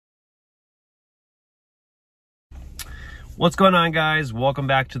What's going on, guys? Welcome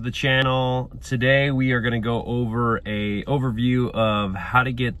back to the channel. Today we are going to go over a overview of how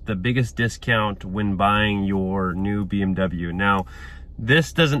to get the biggest discount when buying your new BMW. Now,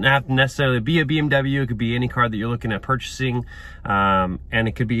 this doesn't have to necessarily be a BMW. It could be any car that you're looking at purchasing, and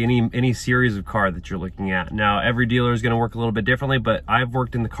it could be any series of car that you're looking at. Now, every dealer is going to work a little bit differently, but I've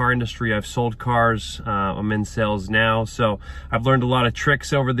worked in the car industry. I've sold cars. I'm in sales now, so I've learned a lot of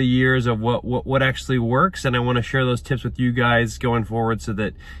tricks over the years of what actually works, and I want to share those tips with you guys going forward so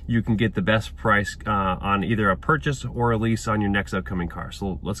that you can get the best price on either a purchase or a lease on your next upcoming car.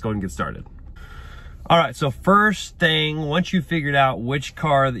 So let's go ahead and get started. All right, so first thing, once you've figured out which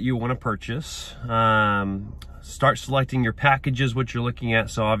car that you want to purchase, start selecting your packages, what you're looking at.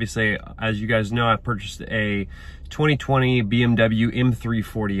 So obviously, as you guys know, I purchased a 2020 BMW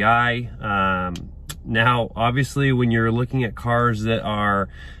M340i. Now, obviously, when you're looking at cars that are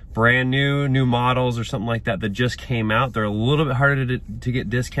brand new models or something like that just came out, they're a little bit harder to get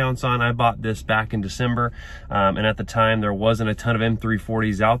discounts on. I bought this back in December, and at the time there wasn't a ton of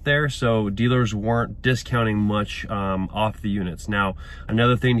M340s out there, so dealers weren't discounting much off the units. Now,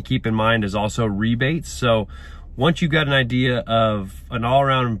 another thing to keep in mind is also rebates. So once you've got an idea of an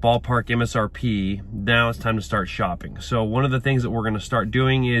all-around ballpark MSRP, now it's time to start shopping. So one of the things that we're going to start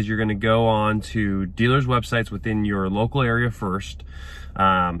doing is you're going to go on to dealers' websites within your local area first.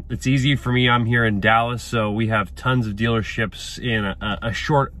 It's easy for me. I'm here in Dallas, so we have tons of dealerships in a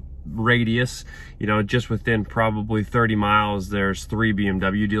short radius. You know, just within probably 30 miles, there's 3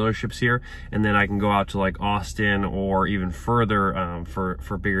 BMW dealerships here, and then I can go out to like Austin or even further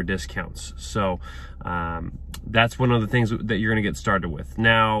for bigger discounts. So that's one of the things that you're going to get started with.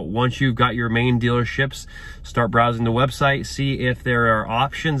 Now, once you've got your main dealerships, start browsing the website, see if there are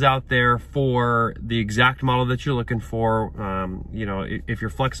options out there for the exact model that you're looking for. You know, if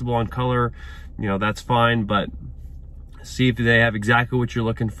you're flexible on color, you know, that's fine, but see if they have exactly what you're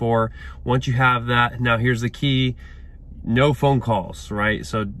looking for. Once you have that, now here's the key: no phone calls, right?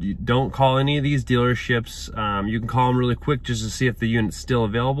 So you don't call any of these dealerships. You can call them really quick just to see if the unit's still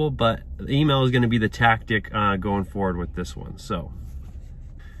available, but email is going to be the tactic going forward with this one. So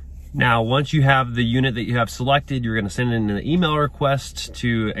now, once you have the unit that you have selected, you're going to send in an email request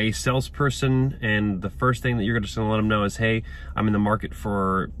to a salesperson, and the first thing that you're just going to let them know is, hey, I'm in the market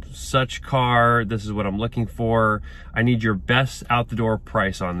for such car. This is what I'm looking for. I need your best out-the-door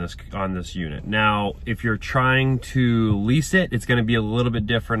price on this unit. Now, if you're trying to lease it, it's going to be a little bit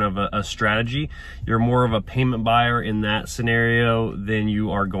different of a strategy. You're more of a payment buyer in that scenario than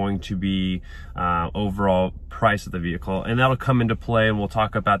you are going to be overall price of the vehicle, and that'll come into play, and we'll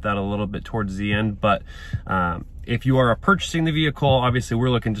talk about that a little bit towards the end. But if you are purchasing the vehicle, obviously we're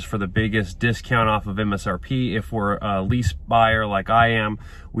looking just for the biggest discount off of MSRP. If we're a lease buyer like I am,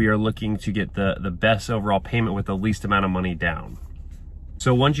 we are looking to get the best overall payment with the least amount of money down.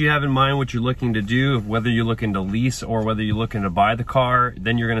 So once you have in mind what you're looking to do, whether you're looking to lease or whether you're looking to buy the car,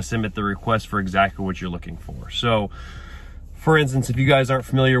 then you're going to submit the request for exactly what you're looking for. So for instance, if you guys aren't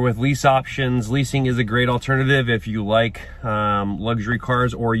familiar with lease options, leasing is a great alternative if you like luxury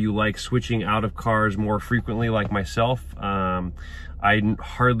cars or you like switching out of cars more frequently like myself. I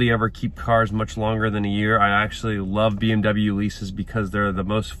hardly ever keep cars much longer than a year. I actually love BMW leases because they're the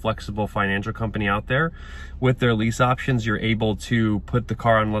most flexible financial company out there. With their lease options, you're able to put the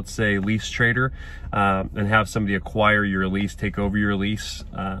car on, let's say, Lease Trader, and have somebody acquire your lease, take over your lease,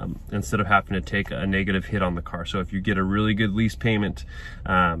 instead of having to take a negative hit on the car. So if you get a really good lease payment,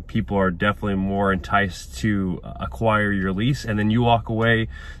 people are definitely more enticed to acquire your lease, and then you walk away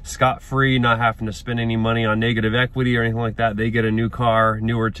scot-free, not having to spend any money on negative equity or anything like that. They get a new car,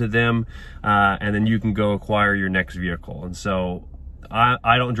 newer to them, and then you can go acquire your next vehicle. And so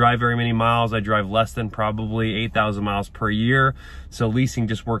I don't drive very many miles. I drive less than probably 8,000 miles per year. So leasing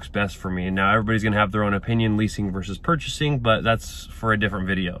just works best for me. And now everybody's going to have their own opinion, leasing versus purchasing, but that's for a different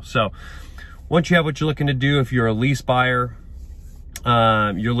video. So once you have what you're looking to do, if you're a lease buyer,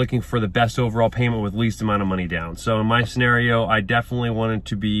 you're looking for the best overall payment with least amount of money down. So in my scenario, I definitely wanted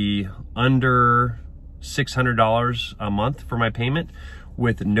to be under $600 a month for my payment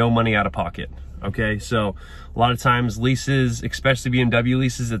with no money out of pocket. Okay, so a lot of times leases, especially BMW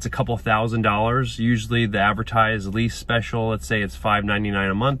leases, it's a couple $1,000s. Usually the advertised lease special, let's say it's $599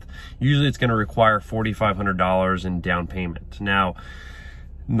 a month. Usually it's going to require $4,500 in down payment. Now,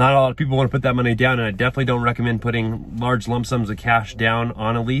 not a lot of people want to put that money down, and I definitely don't recommend putting large lump sums of cash down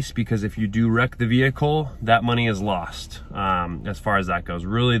on a lease, because if you do wreck the vehicle, that money is lost as far as that goes.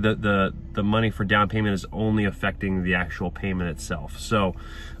 Really, the money for down payment is only affecting the actual payment itself. So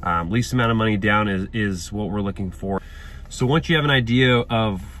least amount of money down is what we're looking for. So once you have an idea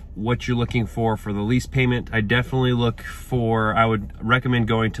of what you're looking for the lease payment, I definitely I would recommend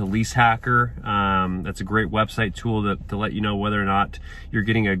going to Lease Hacker. That's a great website tool to let you know whether or not you're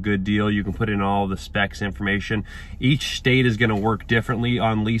getting a good deal. You can put in all the specs information. Each state is going to work differently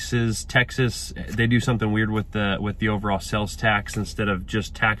on leases. Texas, they do something weird with the overall sales tax. Instead of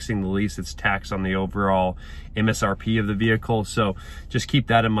just taxing the lease, it's taxed on the overall MSRP of the vehicle. So just keep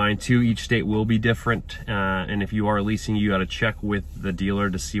that in mind too. Each state will be different, and if you are leasing, you got to check with the dealer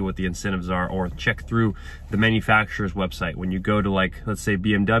to see what the incentives are, or check through the manufacturer's website. When you go to, like, let's say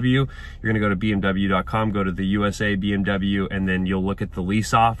BMW, you're going to go to bmw.com, go to the USA BMW, and then you'll look at the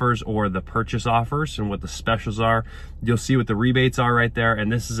lease offers or the purchase offers and what the specials are. You'll see what the rebates are right there.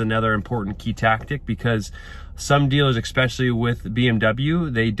 And this is another important key tactic, because some dealers, especially with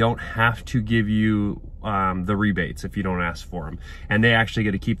BMW, they don't have to give you the rebates if you don't ask for them, and they actually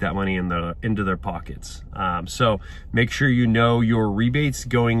get to keep that money into their pockets. So make sure you know your rebates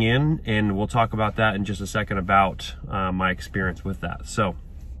going in, and we'll talk about that in just a second about my experience with that. So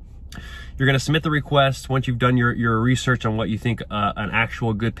you're going to submit the request. Once you've done your research on what you think an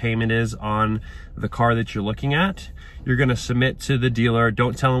actual good payment is on the car that you're looking at, you're going to submit to the dealer.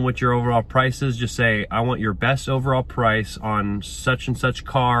 Don't tell them what your overall price is. Just say, I want your best overall price on such and such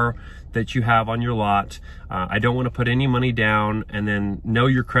car that you have on your lot. I don't want to put any money down. And then know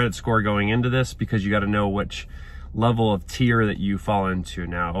your credit score going into this, because you got to know which level of tier that you fall into.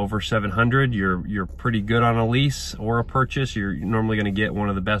 Now, over 700, you're pretty good on a lease or a purchase. You're normally going to get one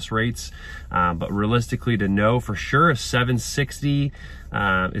of the best rates, but realistically, to know for sure, 760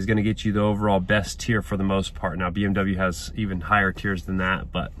 is going to get you the overall best tier for the most part. Now, BMW has even higher tiers than that,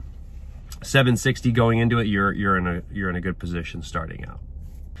 but 760 going into it, you're in a good position starting out.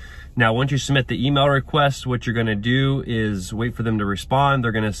 Now, once you submit the email request, what you're going to do is wait for them to respond.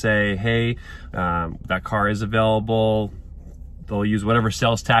 They're going to say, hey, that car is available. They'll use whatever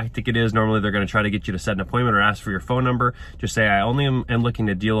sales tactic it is. Normally, they're going to try to get you to set an appointment or ask for your phone number. Just say, I only am looking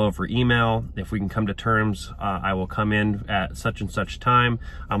to deal over email. If we can come to terms, I will come in at such and such time.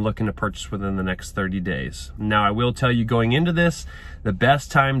 I'm looking to purchase within the next 30 days. Now, I will tell you, going into this, the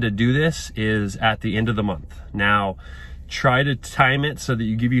best time to do this is at the end of the month. Now, try to time it so that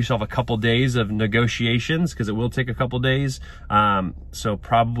you give yourself a couple days of negotiations, because it will take a couple days. So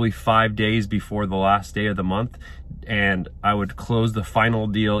probably 5 days before the last day of the month. And I would close the final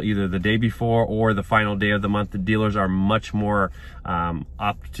deal either the day before or the final day of the month. The dealers are much more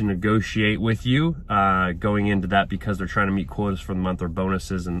apt to negotiate with you going into that, because they're trying to meet quotas for the month or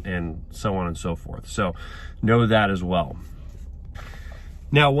bonuses and so on and so forth. So know that as well.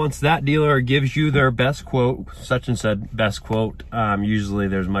 Now, once that dealer gives you their best quote, such and said best quote, usually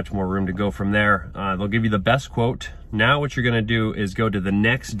there's much more room to go from there. They'll give you the best quote. Now what you're gonna do is go to the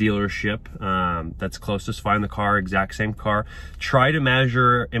next dealership that's closest, find the car, exact same car. Try to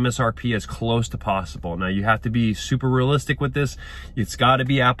measure MSRP as close to possible. Now, you have to be super realistic with this. It's gotta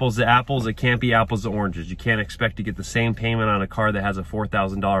be apples to apples. It can't be apples to oranges. You can't expect to get the same payment on a car that has a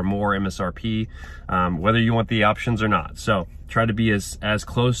 $4,000 more MSRP, whether you want the options or not. So try to be as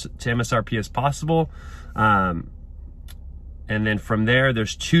close to MSRP as possible. And then from there,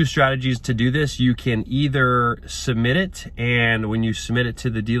 there's two strategies to do this. You can either submit it, and when you submit it to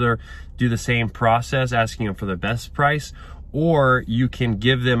the dealer, do the same process, asking them for the best price, or you can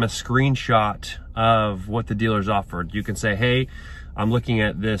give them a screenshot of what the dealer's offered. You can say, hey, I'm looking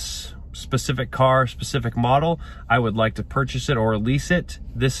at this specific car, specific model. I would like to purchase it or lease it.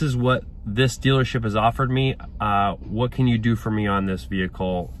 This is what this dealership has offered me. What can you do for me on this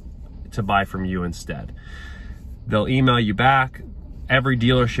vehicle to buy from you instead? They'll email you back. Every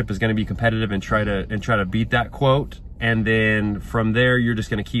dealership is going to be competitive and try to beat that quote. And then from there, you're just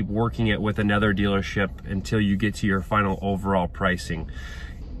going to keep working it with another dealership until you get to your final overall pricing.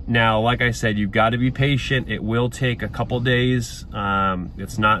 Now, like I said, you've got to be patient. It will take a couple days.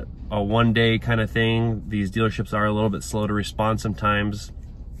 It's not a one-day kind of thing. These dealerships are a little bit slow to respond sometimes,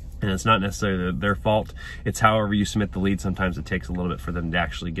 and it's not necessarily their fault. It's however you submit the lead. Sometimes it takes a little bit for them to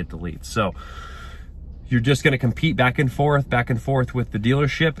actually get the lead. So you're just going to compete back and forth with the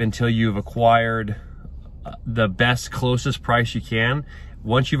dealership until you've acquired the best, closest price you can.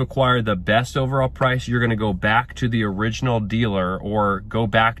 Once you've acquired the best overall price, you're going to go back to the original dealer or go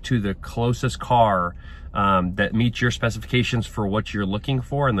back to the closest car that meets your specifications for what you're looking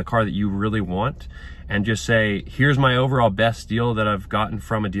for and the car that you really want, and just say, here's my overall best deal that I've gotten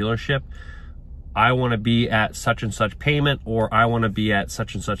from a dealership. I want to be at such and such payment, or I want to be at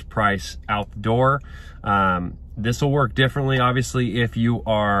such and such price out the door. This will work differently, obviously, if you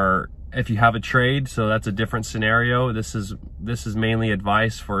are if you have a trade, so that's a different scenario. This is mainly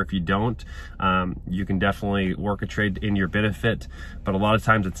advice for if you don't. You can definitely work a trade in your benefit, but a lot of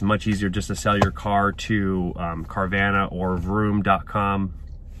times it's much easier just to sell your car to Carvana or vroom.com.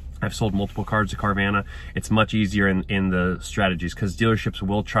 I've sold multiple cars to Carvana. It's much easier in the strategies, because dealerships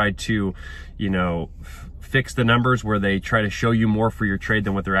will try to, you know, fix the numbers where they try to show you more for your trade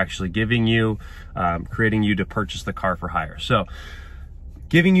than what they're actually giving you, creating you to purchase the car for higher. So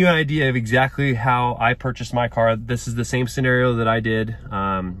giving you an idea of exactly how I purchased my car. This is the same scenario that I did.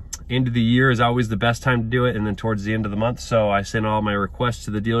 End of the year is always the best time to do it, and then towards the end of the month. So I sent all my requests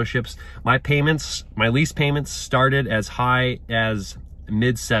to the dealerships. My payments, my lease payments started as high as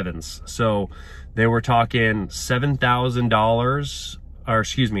mid sevens. So they were talking $7,000, or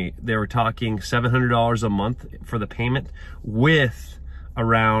excuse me, they were talking $700 a month for the payment, with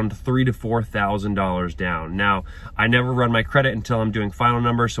around $3,000 to $4,000 down. Now, I never run my credit until I'm doing final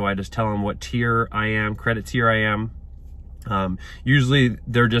numbers, so I just tell them what tier I am, credit tier I am. Usually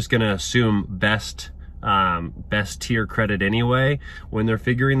they're just gonna assume best tier credit anyway when they're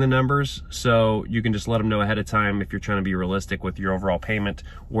figuring the numbers, so you can just let them know ahead of time if you're trying to be realistic with your overall payment,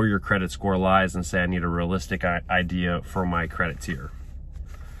 where your credit score lies, and say I need a realistic idea for my credit tier.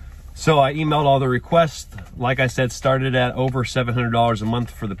 So I emailed all the requests. Like I said, started at over $700 a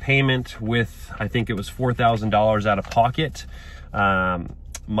month for the payment, with I think it was $4,000 out of pocket.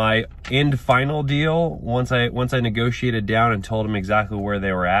 My end final deal, once I negotiated down and told them exactly where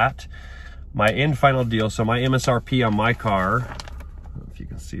they were at, my end final deal, so my MSRP on my car, I don't know if you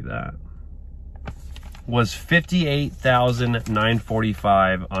can see that, was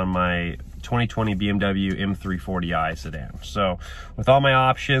 $58,945 on my 2020 BMW M340i sedan. So with all my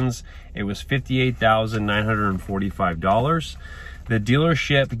options, it was $58,945. The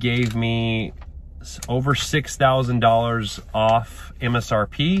dealership gave me over $6,000 off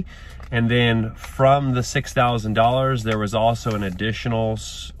MSRP. And then from the $6,000, there was also an additional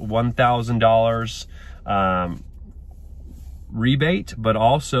 $1,000 rebate, but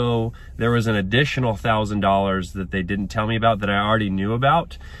also there was an additional $1,000 that they didn't tell me about that I already knew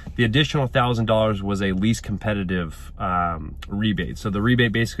about. The additional $1,000 was a lease competitive rebate. So the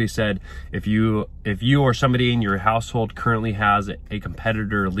rebate basically said if you or somebody in your household currently has a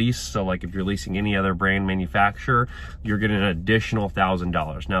competitor lease, so like if you're leasing any other brand manufacturer, you're getting an additional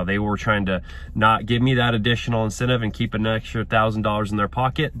 $1,000. Now they were trying to not give me that additional incentive and keep an extra $1,000 in their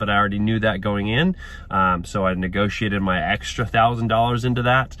pocket, but I already knew that going in. So I negotiated my extra $1,000 into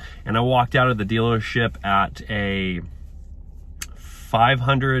that, and I walked out of the dealership at a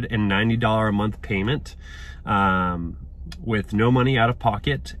 $590 a month payment, with no money out of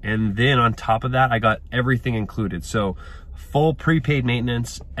pocket. And then on top of that, I got everything included. So full prepaid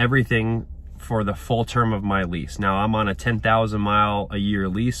maintenance, everything for the full term of my lease. Now I'm on a 10,000 mile a year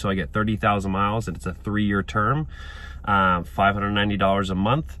lease, so I get 30,000 miles, and it's a 3-year term, $590 a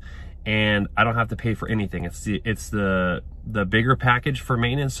month. And I don't have to pay for anything. It's the bigger package for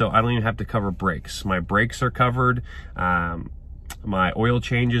maintenance, so I don't even have to cover brakes. My brakes are covered. My oil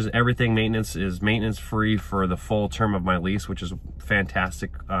changes, everything maintenance is maintenance free for the full term of my lease, which is a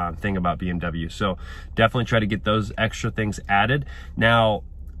fantastic thing about BMW. So definitely try to get those extra things added. Now,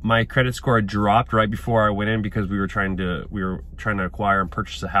 my credit score had dropped right before I went in because we were trying to acquire and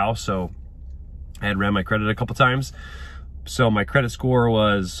purchase a house. So I had ran my credit a couple times. So my credit score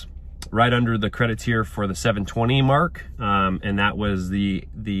was right under the credit tier for the 720 mark, and that was the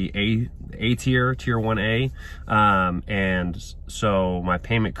A tier, tier 1A, and so my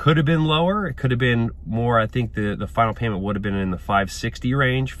payment could have been lower. It could have been more. I think the final payment would have been in the 560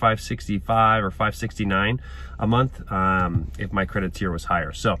 range, 565 or 569 a month, if my credit tier was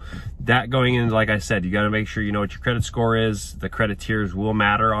higher. So that going in, like I said, you got to make sure you know what your credit score is. The credit tiers will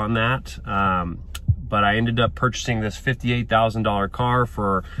matter on that. But I ended up purchasing this $58,000 car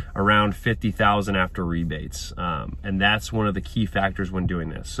for around $50,000 after rebates. And that's one of the key factors when doing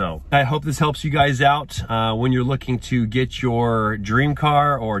this. So I hope this helps you guys out when you're looking to get your dream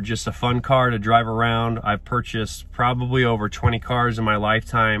car or just a fun car to drive around. I've purchased probably over 20 cars in my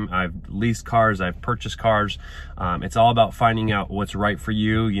lifetime. I've leased cars, I've purchased cars. It's all about finding out what's right for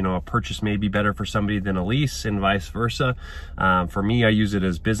you. You know, a purchase may be better for somebody than a lease, and vice versa. For me, I use it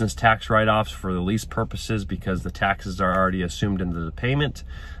as business tax write-offs for the lease purposes because the taxes are already assumed into the payment.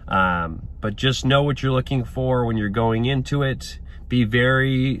 But just know what you're looking for when you're going into it. Be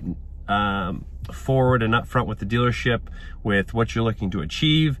very forward and upfront with the dealership with what you're looking to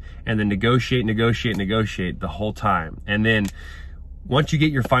achieve, and then negotiate the whole time. And then once you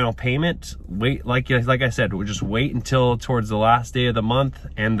get your final payment, wait, like I said, we'll just wait until towards the last day of the month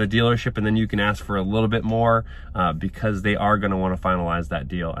and the dealership, and then you can ask for a little bit more because they are going to want to finalize that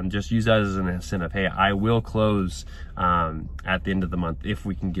deal, and just use that as an incentive. Hey, I will close at the end of the month if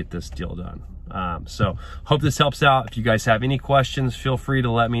we can get this deal done. So hope this helps out. If you guys have any questions, feel free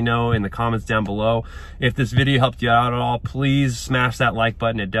to let me know in the comments down below. If this video helped you out at all, please smash that like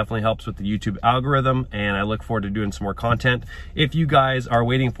button. It definitely helps with the YouTube algorithm, and I look forward to doing some more content. If you guys are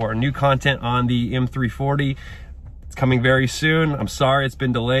waiting for new content on the M340, it's coming very soon. I'm sorry it's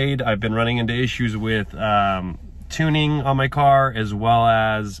been delayed. I've been running into issues with tuning on my car, as well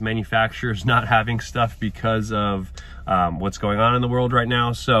as manufacturers not having stuff because of what's going on in the world right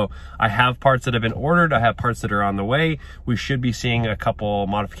now. So I have parts that have been ordered, I have parts that are on the way. We should be seeing a couple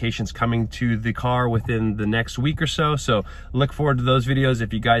modifications coming to the car within the next week or so. So look forward to those videos.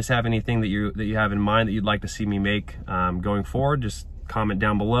 If you guys have anything that you have in mind that you'd like to see me make going forward, just comment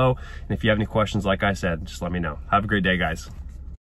down below. And if you have any questions, like I said, just let me know. Have a great day, guys.